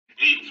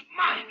It's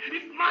mine.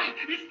 It's mine.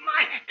 It's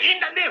mine. In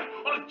the name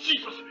of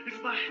Jesus.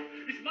 It's mine.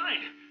 It's mine.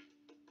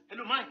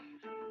 Hello, mine.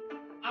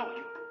 How are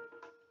you?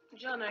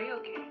 John, are you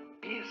okay?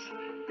 Yes.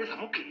 Yes,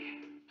 I'm okay.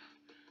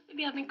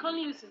 Maybe I've been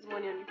calling you since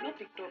morning and you've not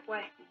picked up.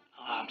 Why?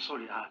 I'm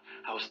sorry.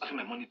 I was having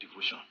my morning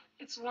devotion.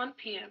 It's 1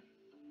 p.m.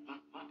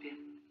 1 p.m.?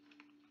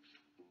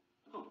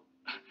 Oh,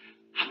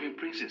 I've been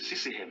praying since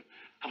 6 a.m.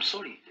 I'm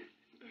sorry.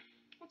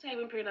 What are you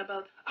even praying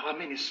about? Our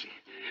ministry.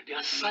 The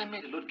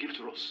assignment the Lord gave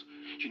to us.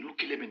 You know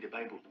Caleb in the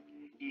Bible.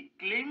 He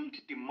claimed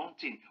the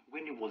mountain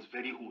when he was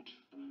very old.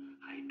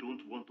 I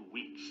don't want to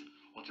wait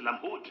until I'm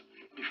old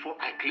before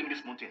I claim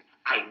this mountain.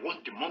 I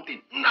want the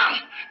mountain now.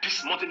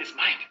 This mountain is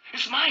mine.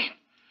 It's mine.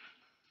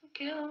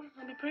 Okay, I'll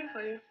be praying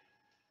for you.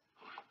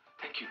 Oh,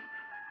 thank you.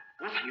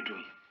 What are you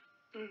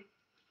doing?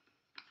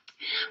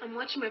 I'm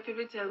watching my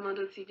favorite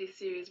model TV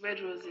series,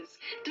 Red Roses.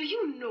 Do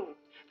you know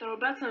that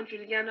Roberto and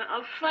Juliana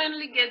are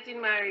finally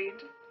getting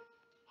married?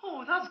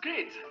 Oh, that's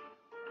great.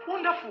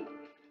 Wonderful.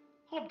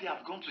 Hope they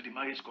have gone to the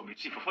marriage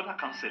committee for further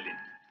counseling.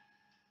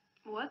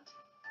 What?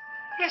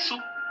 Yes, so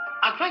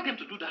advise them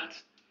to do that.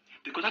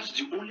 Because that's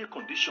the only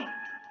condition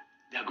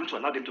they are going to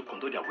allow them to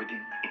conduct their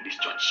wedding in this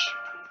church.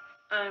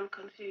 I'm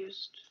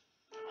confused.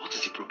 What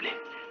is the problem?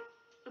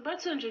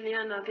 Roberto and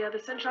Juliana, they are the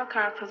central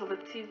characters of the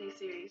TV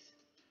series.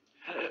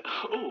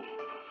 Oh.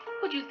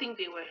 What do you think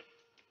they were?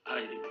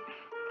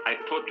 I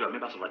thought you were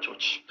members of a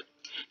church.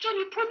 John,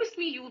 you promised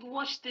me you would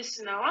watch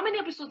this now. How many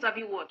episodes have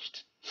you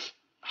watched?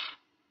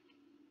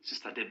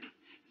 Sister Debbie,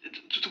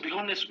 to be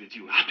honest with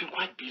you, I've been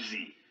quite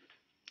busy.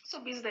 So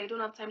busy that you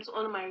don't have time to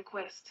honor my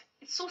request.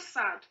 It's so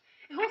sad.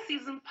 A whole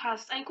season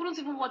passed and you couldn't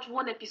even watch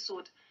one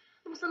episode.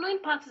 The most annoying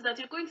part is that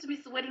you're going to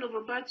miss the wedding of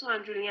Roberto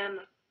and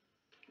Juliana.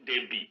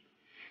 Debbie,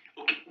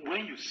 okay,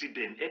 when you see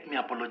them, let me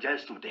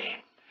apologize to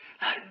them.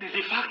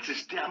 The fact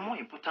is, there are more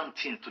important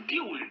things to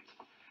deal with.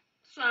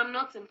 So I'm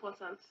not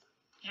important?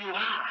 You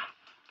are.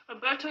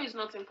 Roberto is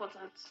not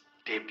important.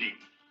 Debbie.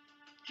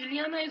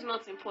 Juliana is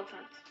not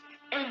important.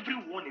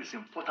 Everyone is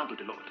important to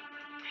the Lord.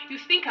 You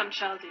think I'm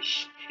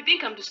childish. You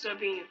think I'm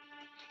disturbing you.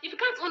 If you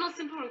can't honor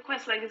simple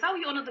requests like this, how will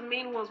you honor the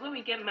main ones when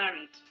we get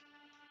married?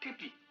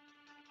 Debbie,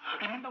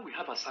 remember we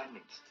have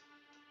assignments.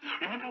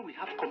 Remember we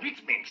have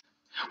commitments.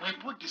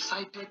 We both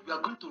decided we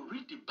are going to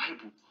read the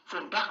Bible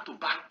from back to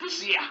back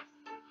this year,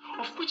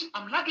 of which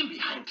I'm lagging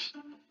behind.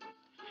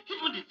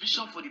 Even the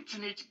vision for the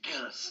teenage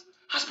girls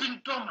has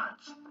been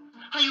dormant,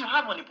 and you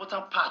have an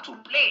important part to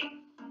play.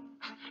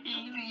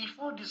 If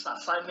all these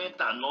assignments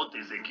are not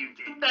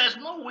executed, there's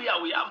no way I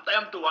will have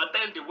time to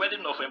attend the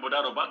wedding of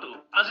Brother Roberto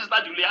and Sister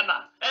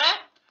Juliana.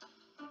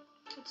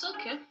 It's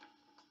okay.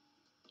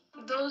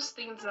 Those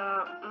things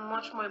are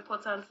much more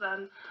important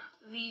than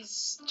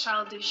these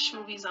childish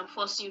movies I'm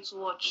forcing you to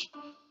watch.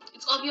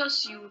 It's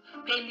obvious you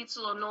pay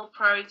little or no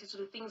priority to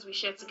the things we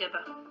share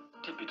together.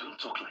 Debbie, don't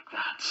talk like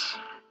that.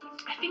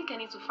 I think I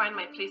need to find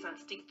my place and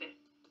stick there.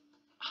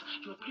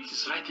 Your place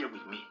is right here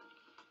with me.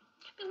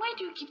 Then why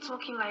do you keep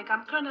talking like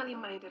I'm carnally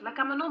minded, like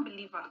I'm a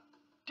non-believer?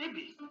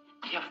 Debbie,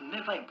 I have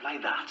never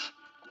implied that.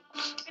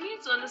 I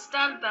need to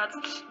understand that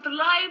the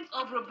lives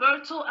of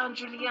Roberto and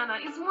Juliana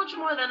is much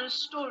more than a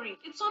story.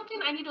 It's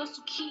something I need us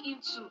to key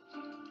into.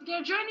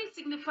 Their journey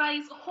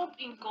signifies hope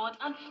in God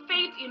and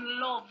faith in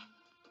love.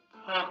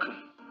 Okay.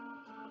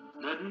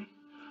 Debbie,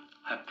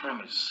 I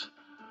promise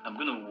I'm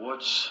going to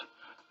watch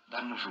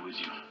that movie with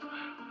you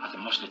at a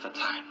much later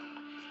time.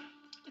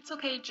 It's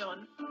okay,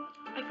 John.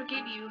 I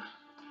forgive you.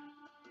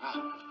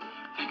 Wow,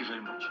 thank you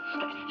very much.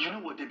 You know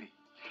what, Debbie?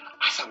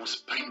 As I was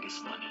praying this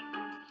morning,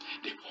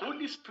 the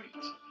Holy Spirit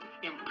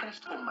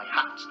impressed on my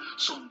heart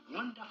some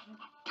wonderful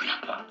prayer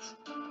points.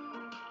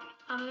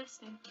 I'm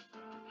listening.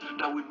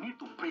 That we need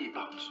to pray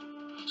about.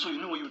 So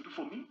you know what you do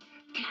for me?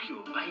 Take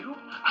your Bible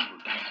and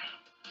your diary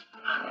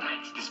and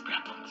write this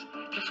prayer point.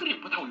 They're very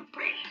important when you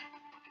pray.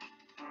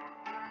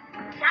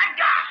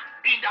 Father,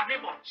 in the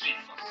name of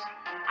Jesus,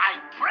 I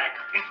break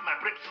into my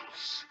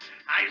breakthroughs.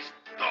 I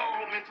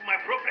storm into my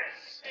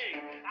progress.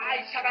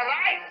 I shall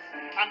arise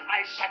and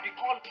I shall be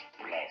called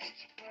blessed.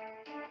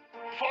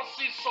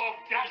 Forces of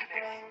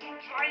darkness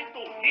trying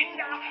to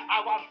hinder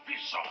our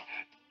vision.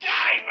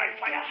 Die by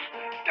fire.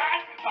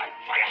 Die by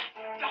fire.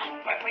 Die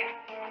by fire.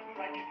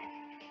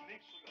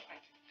 Make sure you're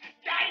right.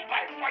 Die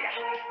by fire.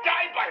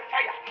 Die by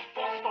fire.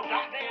 Forces of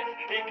darkness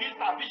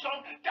against our vision.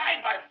 Die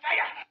by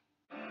fire.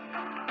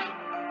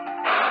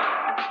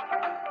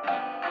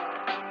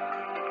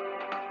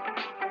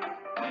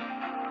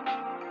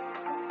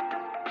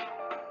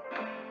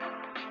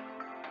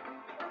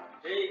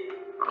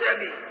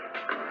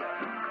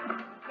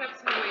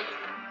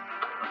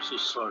 I'm so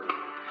sorry.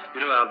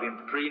 You know, I've been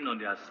praying on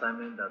the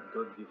assignment that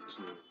God gave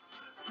to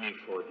me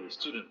for the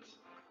students.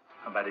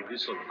 And by the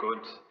grace of God,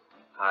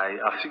 I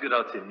figured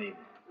out a name,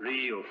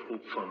 Ray of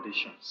Hope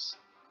Foundations.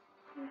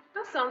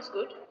 That sounds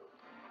good.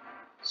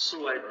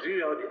 So I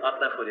drew out the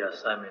outline for the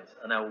assignment,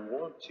 and I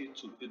want you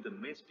to be the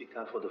main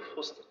speaker for the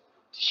first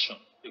edition,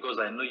 because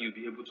I know you'll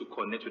be able to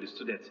connect with the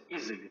students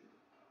easily.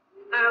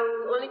 I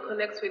will only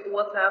connect with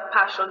what I have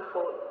passion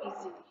for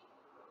easily.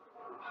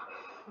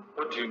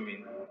 What do you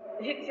mean?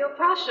 It's your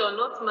passion,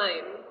 not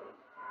mine.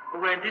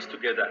 We're in this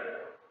together.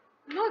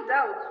 No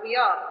doubt, we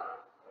are.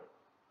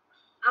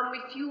 I'm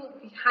with you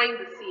behind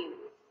the scenes.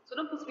 So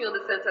don't put me on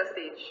the center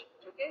stage,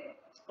 okay?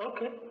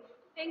 Okay.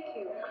 Thank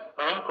you.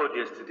 My mom called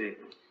yesterday.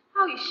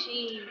 How is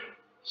she?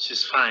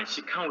 She's fine.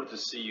 She can't wait to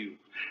see you.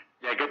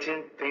 They are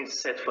getting things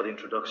set for the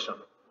introduction.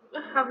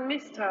 I've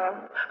missed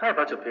her. How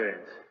about your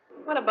parents?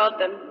 What about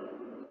them?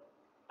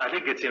 Are they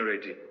getting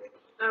ready?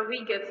 Are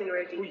we getting Oh,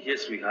 ready?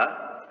 yes, we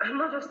are. I'm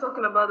not just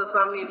talking about the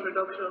family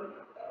introduction.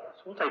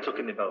 So what are you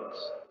talking about?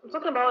 I'm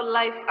talking about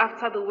life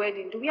after the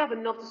wedding. Do we have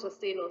enough to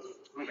sustain us?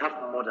 We have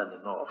more than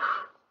enough.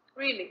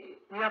 Really?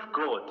 We have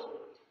God.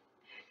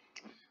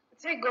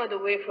 Take God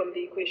away from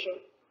the equation.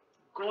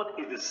 God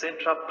is the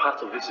central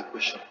part of this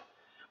equation.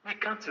 We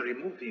can't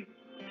remove him.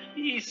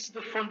 He is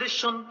the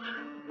foundation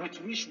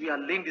with which we are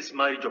laying this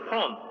marriage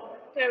upon.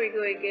 There we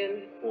go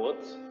again.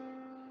 What?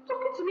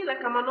 Talking to me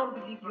like I'm an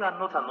unbeliever. You are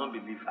not an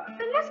unbeliever.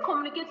 Then let's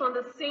communicate on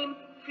the same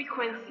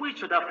frequency.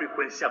 Which other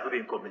frequency have we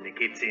been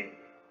communicating?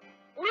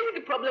 Maybe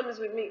the problem is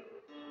with me.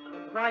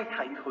 Why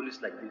are you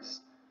always like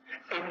this?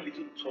 Any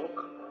little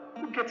talk,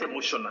 you get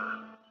emotional.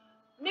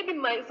 Maybe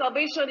my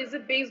salvation is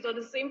it based on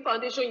the same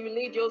foundation you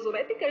laid yours on.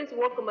 I think I need to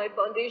work on my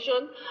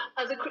foundation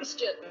as a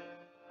Christian.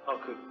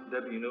 Okay,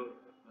 Debbie,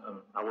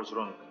 I was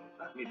wrong.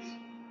 Admit,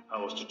 I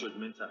was too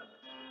judgmental.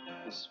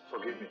 Please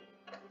forgive me.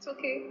 It's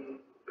okay.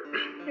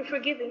 You're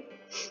forgiven.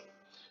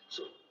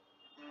 So,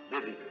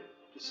 Debbie,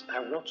 please, I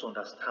want to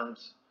understand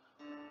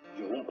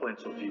your own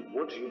point of view.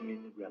 What do you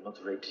mean we are not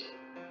ready?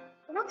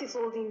 What is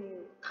holding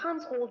you?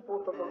 Can't hold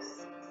both of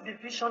us. The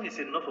vision is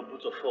enough for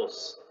both of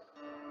us.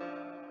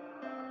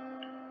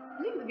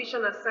 Leave the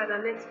vision aside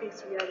and let's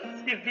face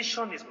reality. The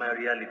vision is my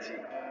reality.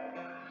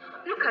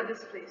 Look at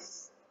this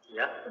place.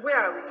 Yeah? Where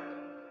are we?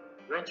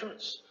 We're in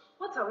church.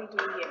 What are we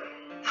doing here?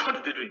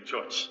 What do they do in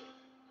church?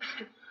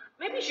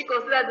 Maybe you should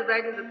consider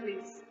dividing the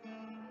place.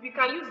 We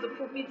can use the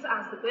pulpit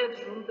as the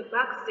bedroom, the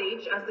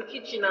backstage as the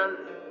kitchen, and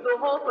the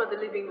hall for the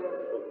living room.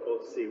 Of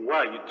course, say,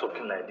 why are you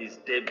talking like this,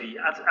 Debbie?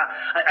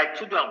 I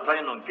told you I'm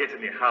planning on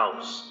getting a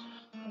house.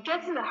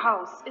 Getting a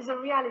house is a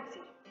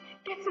reality.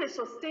 Getting a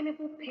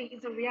sustainable pay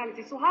is a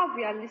reality. So how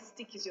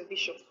realistic is your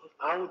vision?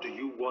 How do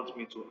you want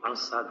me to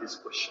answer this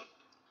question?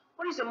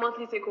 What is your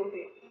monthly take-home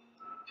pay?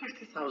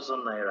 50,000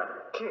 naira.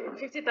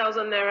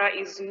 50,000 naira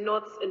is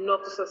not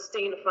enough to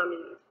sustain a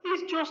family.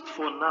 It's just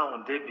for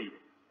now, Debbie.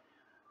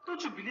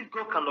 Don't you believe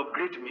God can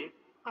upgrade me?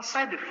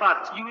 Aside the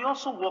fact, you will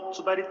also work,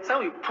 so by the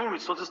time we pull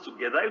resources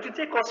together, it will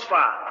take us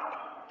far.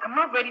 I'm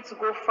not ready to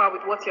go far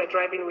with what you're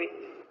driving with.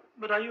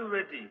 But are you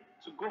ready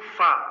to go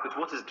far with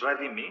what is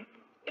driving me?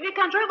 If you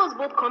can drive us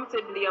both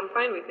comfortably, I'm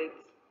fine with it.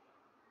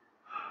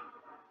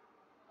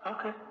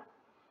 Okay.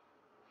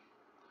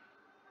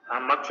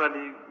 I'm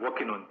actually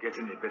working on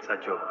getting a better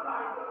job.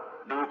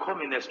 They will call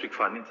me next week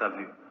for an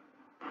interview.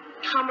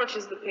 How much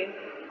is the pay?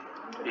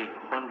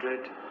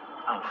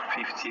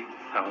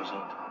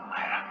 150,000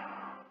 naira.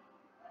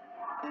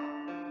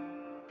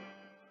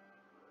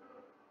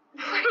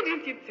 Why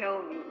didn't you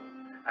tell me?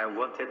 I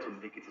wanted to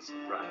make it a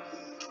surprise.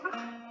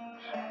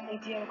 My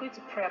dear, I'm going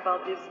to pray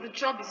about this. The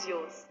job is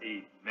yours.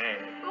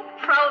 Amen. I'm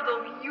proud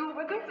of you.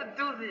 We're going to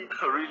do this.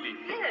 Really?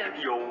 Yes.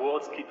 Your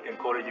words keep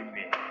encouraging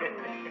me. We're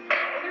going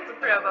to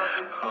pray about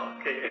this.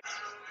 Okay.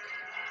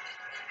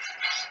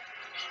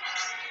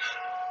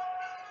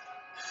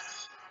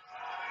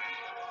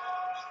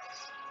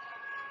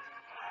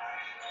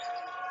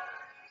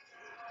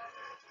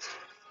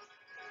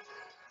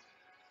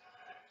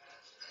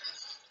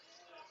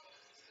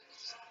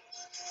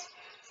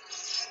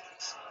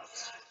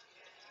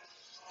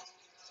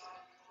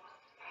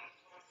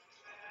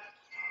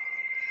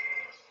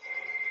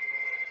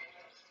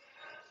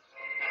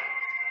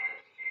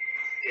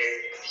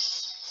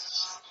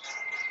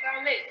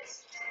 You're late.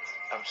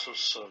 I'm so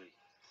sorry.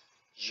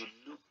 You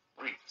look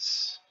great.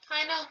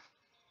 I know.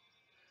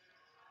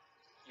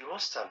 You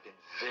must have been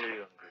very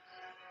hungry.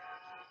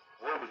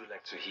 What would you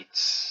like to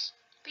eat?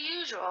 The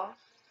usual.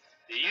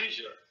 The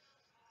usual.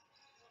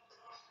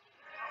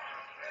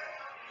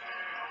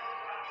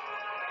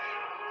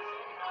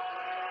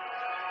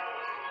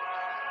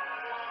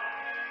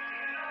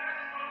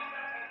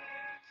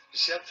 You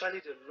see, actually,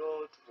 the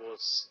Lord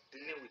was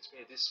dealing with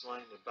me this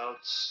morning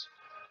about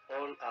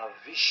all our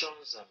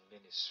visions and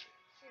ministry.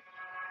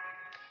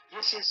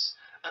 Yes,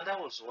 and that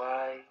was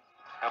why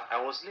I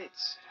was late.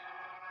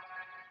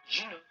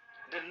 You know,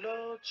 the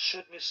Lord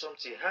showed me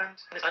something,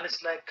 and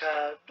it's like,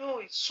 no,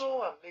 it's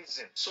so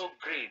amazing, so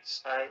great.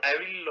 I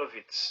really love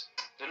it.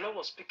 The Lord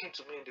was speaking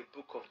to me in the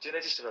book of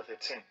Genesis chapter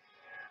 13.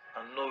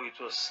 And no, it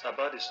was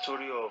about the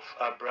story of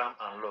Abraham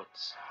and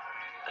Lot.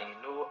 And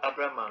you know,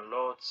 Abraham and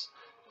Lot,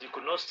 they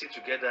could not stay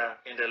together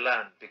in the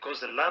land because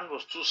the land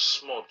was too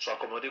small to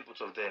accommodate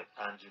both of them.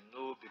 And you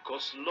know,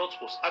 because Lot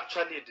was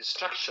actually a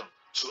distraction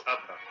to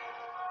Abraham.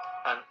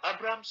 And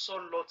Abraham saw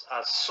Lot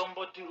as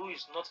somebody who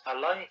is not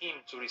allowing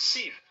him to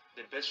receive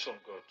the best from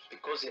God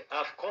because they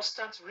have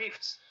constant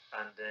rifts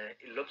and a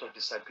lot of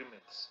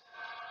disagreements.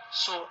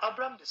 So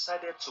Abraham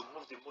decided to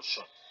move the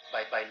motion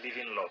by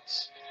leaving Lot.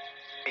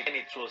 And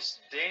it was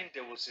then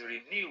there was a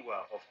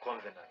renewal of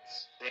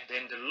covenants.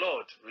 Then the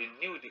Lord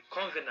renewed the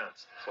covenant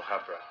for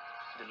Abraham.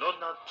 The Lord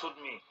now told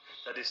me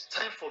that it's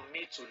time for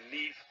me to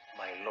leave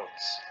my lot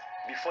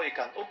before He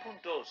can open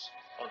doors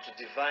unto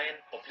divine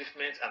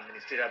upliftment and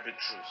ministerial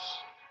breakthroughs.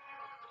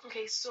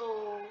 Okay,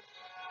 so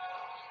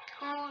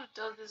who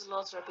does this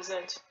lot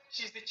represent?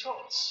 She's the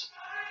church.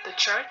 The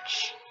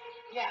church?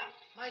 Yeah,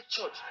 my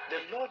church.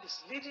 The Lord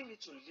is leading me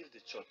to leave the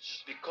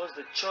church because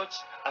the church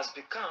has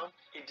become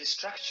a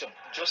distraction,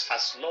 just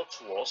as Lot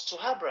was to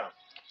Abraham.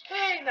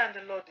 Hey, now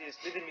the Lord is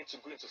leading me to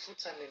go into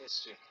full-time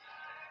ministry.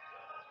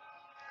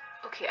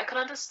 Okay, I can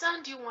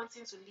understand you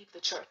wanting to leave the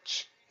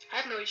church. I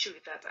have no issue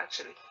with that,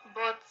 actually.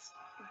 But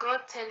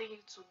God telling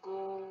you to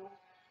go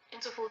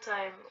into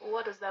full-time,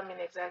 what does that mean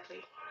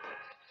exactly?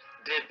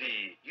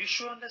 Debbie, you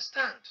should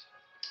understand.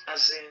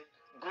 As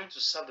in, going to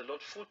serve the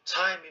Lord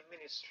full-time in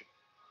ministry.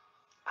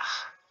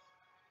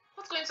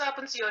 What's going to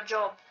happen to your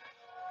job?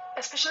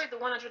 Especially the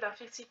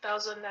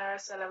 150,000 naira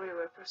salary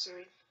we're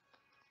pursuing.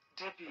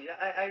 Debbie,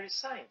 I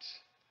resigned.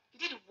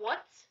 You did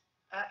what?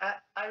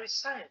 I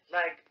resigned.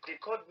 Like, they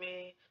called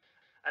me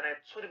and I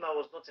told them I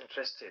was not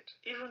interested.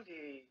 Even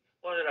the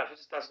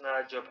 150,000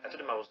 naira job, I told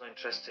them I was not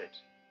interested.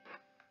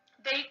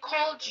 They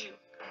called you?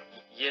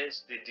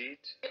 Yes, they did.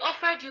 They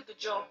offered you the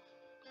job?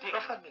 They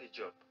offered me the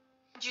job.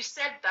 You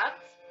said that?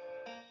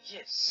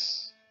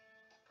 Yes.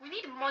 We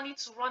need money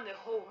to run a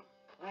home.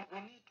 We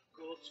need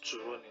God to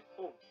run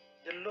a home.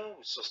 The Lord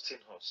will sustain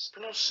us.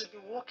 Plus,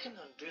 we'll be working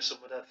and doing some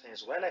other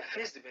things while I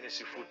face the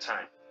ministry full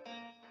time.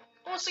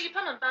 Oh, so you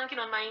plan on banking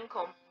on my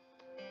income?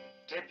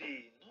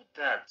 Debbie, not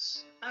that.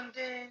 And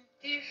then,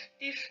 if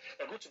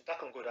you're going to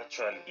back on God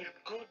actually, if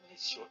God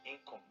needs your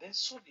income, then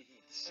so be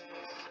it.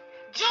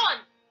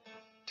 John!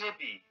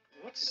 Debbie,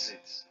 what is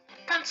it?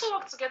 Can two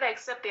work together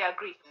except they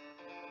agree?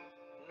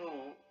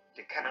 No,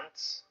 they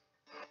can't.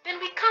 Then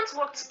we can't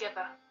work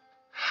together.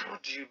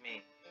 What do you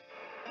mean?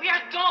 We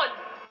are done.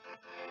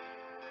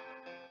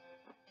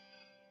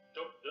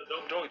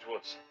 Done with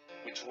what?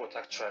 With what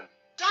actually?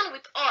 Done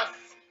with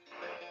us.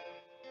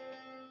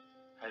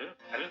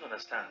 I don't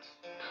understand.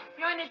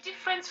 We are in a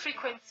different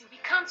frequency. We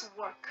can't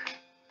work.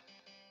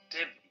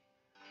 Debbie,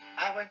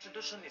 our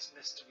introduction is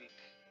next week.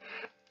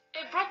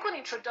 A broken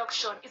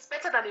introduction is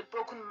better than a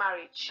broken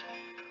marriage.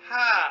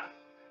 Ha!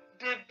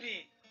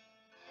 Debbie,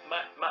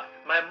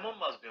 my mom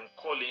has been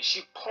calling.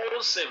 She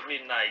calls every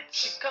night.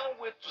 She can't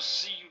wait to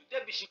see you.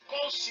 Debbie, she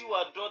calls you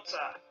her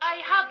daughter.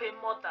 I have a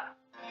mother.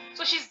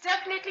 So she's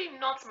definitely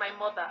not my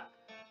mother.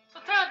 So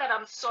tell her that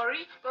I'm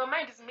sorry, but my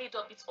mind is made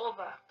up. It's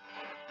over.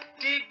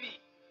 Debbie,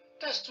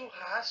 that's too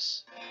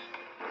harsh.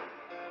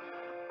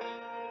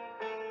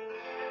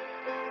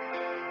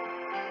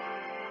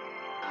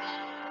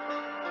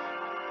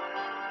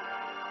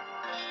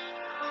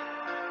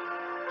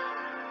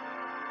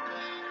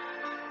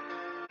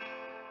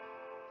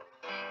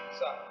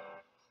 Sir.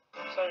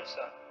 Sorry,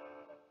 sir.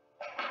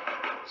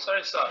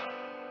 Sorry, sir.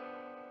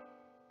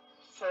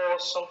 For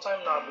some time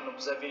now, I've been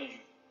observing you.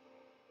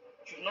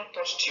 You've not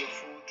touched your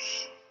food.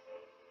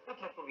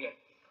 But no problem.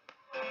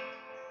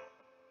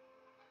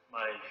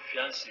 My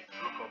fiancée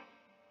broke up.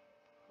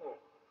 Oh,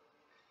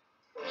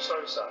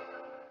 sorry, sir.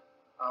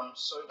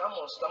 Sorry. That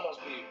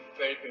must be a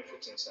very painful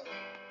thing, sir.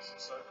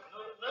 Sorry.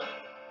 No.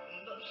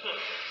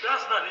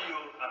 That's not you.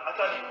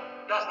 Actually,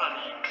 that's not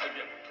you.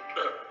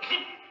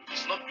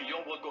 It's not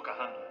beyond what God can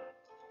handle.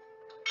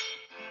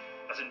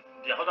 As in,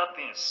 there are other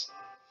things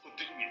to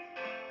deal with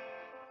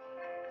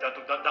than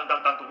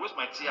to waste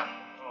my tear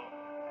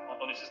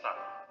on the sister.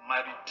 My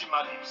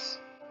Redeemer lives.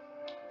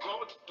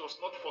 God does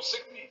not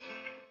forsake me.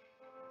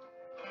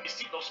 He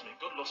still loves me.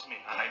 God loves me.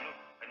 And I know.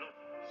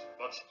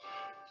 But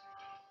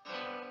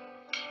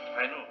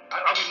I know.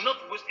 I will not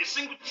waste a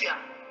single tear.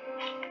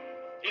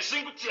 A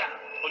single tear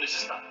on the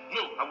sister.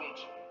 No, I won't.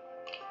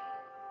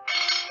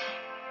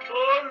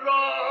 Oh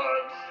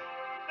Lord!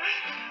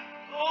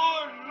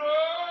 Oh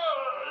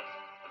Lord!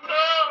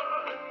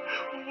 Lord!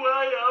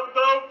 Why have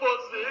thou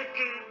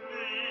forsaken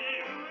me?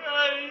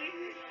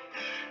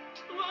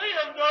 Why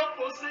have thou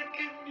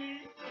forsaken me?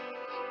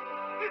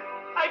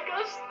 I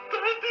can't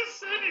stand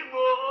this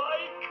anymore.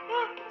 I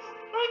can't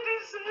stand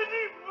this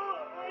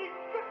anymore. I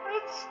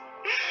can't.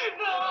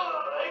 No,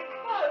 I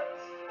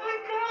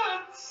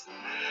can't.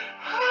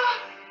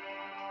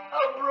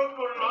 I'm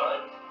broken,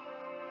 Lord.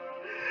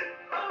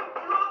 I'm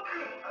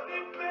broken. I'm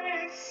in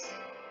pain.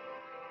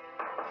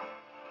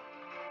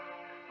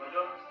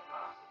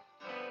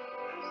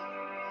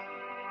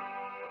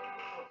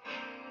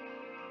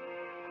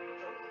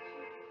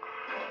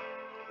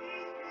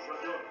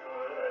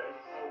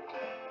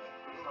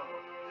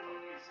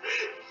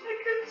 I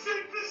can't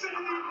take this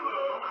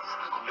anymore.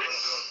 This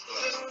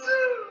is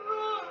too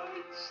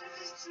much.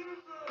 This is too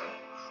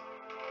much.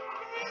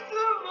 It's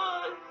too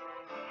much.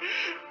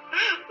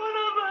 What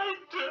have I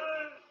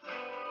done?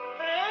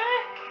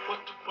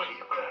 Why are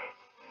you crying?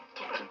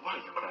 Talk to me. Why are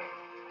you crying?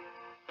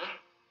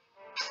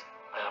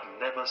 I have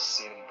never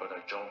seen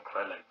Brother John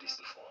cry like this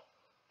before.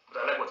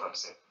 But I like what I'm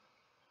saying.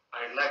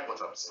 I like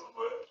what I'm saying.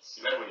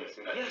 You like what you're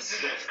saying? Yes.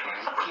 Yes,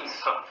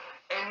 crime.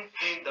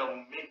 Anything that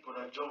will make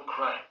Brother John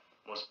cry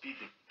must be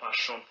the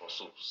passion for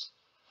souls,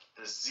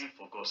 the zeal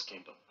for God's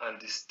kingdom,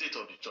 and the state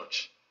of the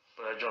church.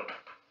 Brother John,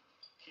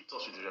 hit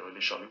us with the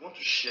revelation. We want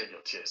to share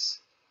your tears.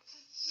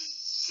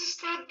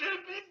 Sister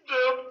Debbie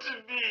dumped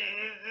me.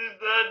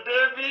 Sister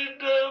Debbie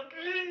dumped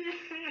me.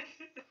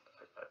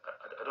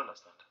 I don't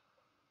understand.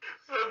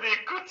 I've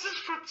been cutting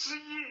for 2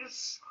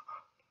 years.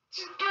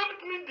 She told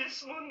me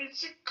this morning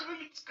she called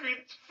it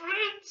great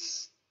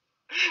friends.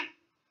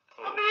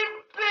 I'm in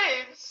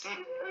pains. It's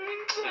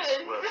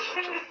well, Brother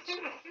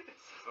John.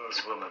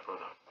 It's well, my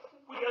brother.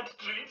 We had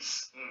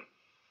dreams.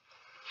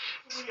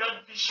 We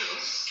had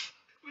visions.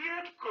 We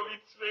had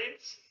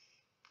commitments.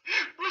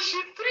 But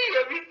she threw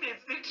everything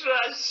in the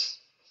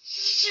trash.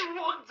 She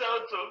walked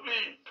out of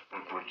me.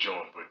 But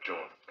John,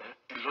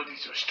 the Lord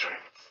is your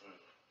strength.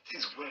 It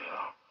is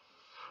well.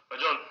 But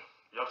John,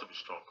 you have to be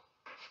strong.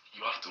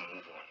 You have to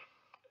move on.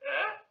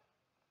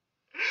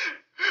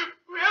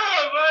 Where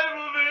am I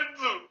moving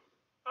to?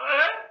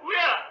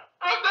 Where?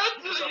 I'm not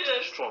You just doing have to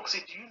be it. strong.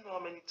 See, do you know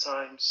how many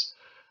times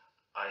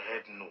I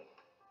heard no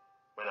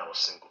when I was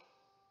single?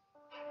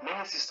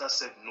 Many sisters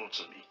said no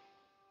to me.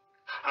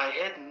 I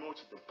heard no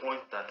to the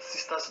point that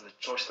sisters in the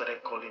church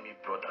started calling me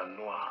Brother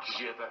Noah. Did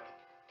you hear that?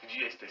 Did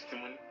you hear his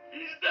testimony?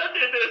 Is that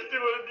a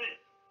testimony?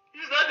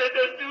 Is that a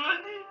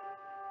testimony?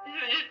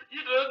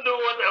 You don't know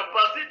what I'm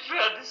passing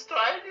through at this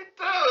time. You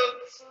don't.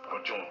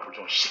 Bro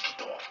John, shake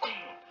it off. Come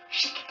on.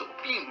 Shake it off.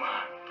 Be a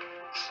man.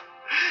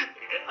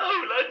 How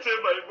will I tell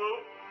my mom?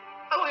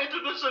 Our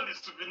introduction is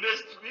to be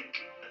next week.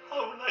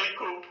 How will I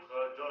cope?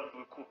 John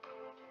will cope.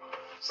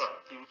 Sir,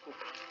 he will cope.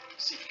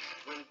 See,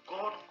 when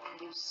God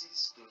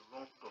closes the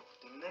wrong door,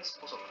 the next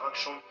course of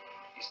action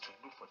is to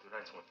look for the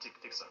right one.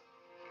 Take, sir.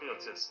 Pay your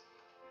tears.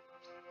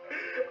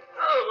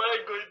 How am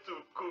I going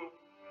to cope?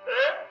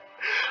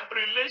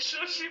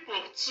 Relationship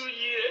of 2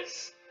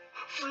 years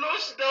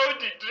flushed down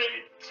the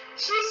drain.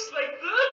 Just like that.